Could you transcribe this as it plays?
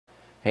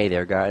Hey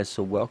there guys,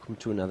 so welcome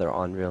to another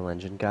Unreal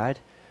Engine guide.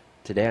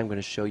 Today I'm going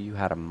to show you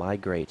how to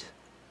migrate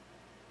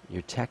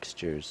your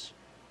textures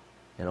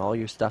and all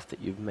your stuff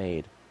that you've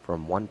made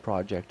from one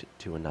project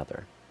to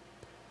another.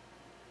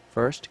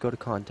 First, go to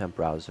Content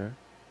Browser,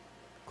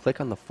 click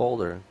on the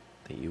folder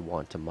that you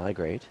want to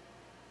migrate,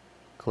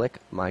 click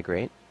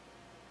Migrate,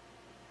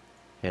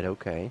 hit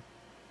OK,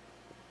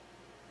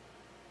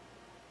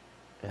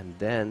 and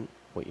then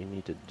what you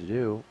need to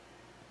do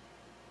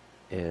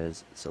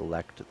is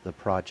select the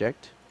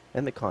project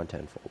and the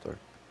content folder.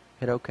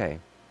 Hit OK.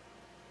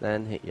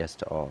 Then hit Yes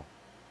to all.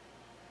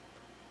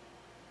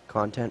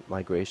 Content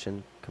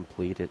migration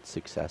completed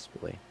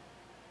successfully.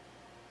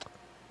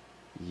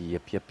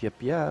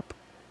 Yep.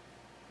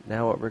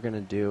 Now what we're going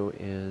to do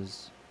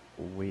is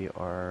we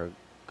are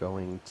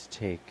going to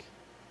take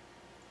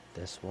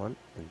this one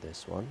and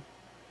this one,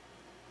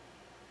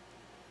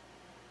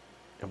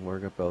 and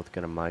we're both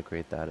going to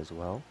migrate that as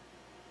well.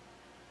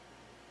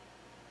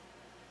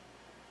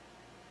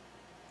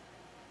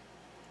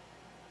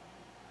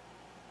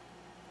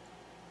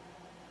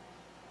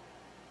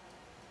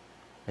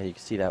 And you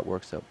can see that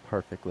works out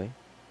perfectly.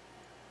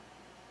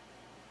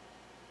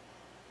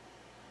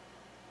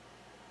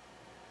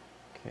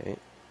 Okay,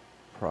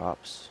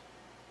 props.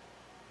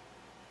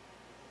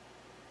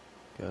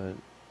 Good.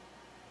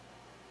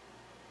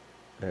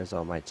 There's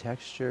all my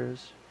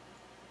textures.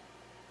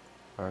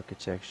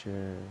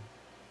 Architecture.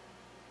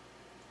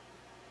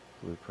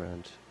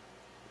 Blueprint.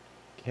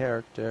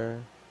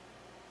 Character.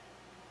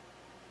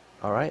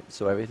 Alright,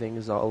 so everything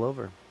is all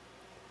over.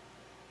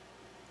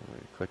 I'm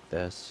going to click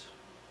this.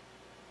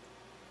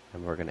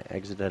 And we're going to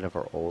exit out of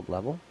our old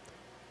level,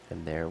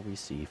 and there we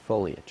see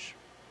foliage.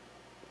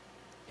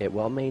 It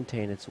will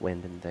maintain its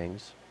wind and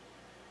things,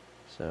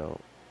 so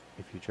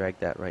if you drag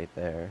that right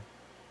there,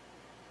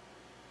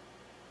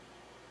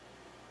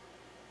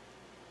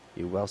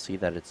 you will see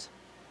that it's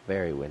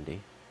very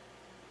windy.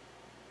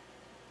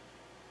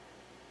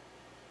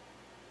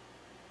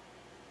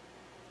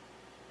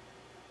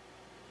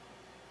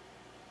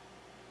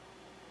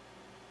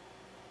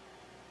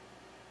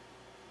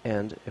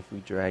 And if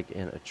we drag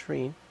in a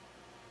tree,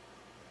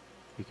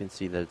 you can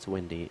see that it's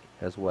windy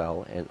as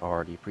well and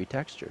already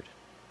pre-textured.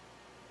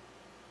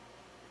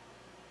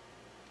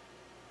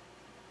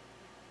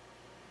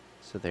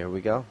 So there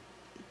we go.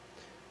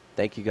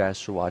 Thank you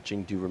guys for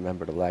watching. Do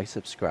remember to like,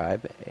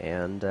 subscribe,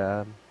 and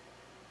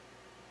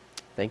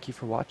thank you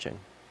for watching.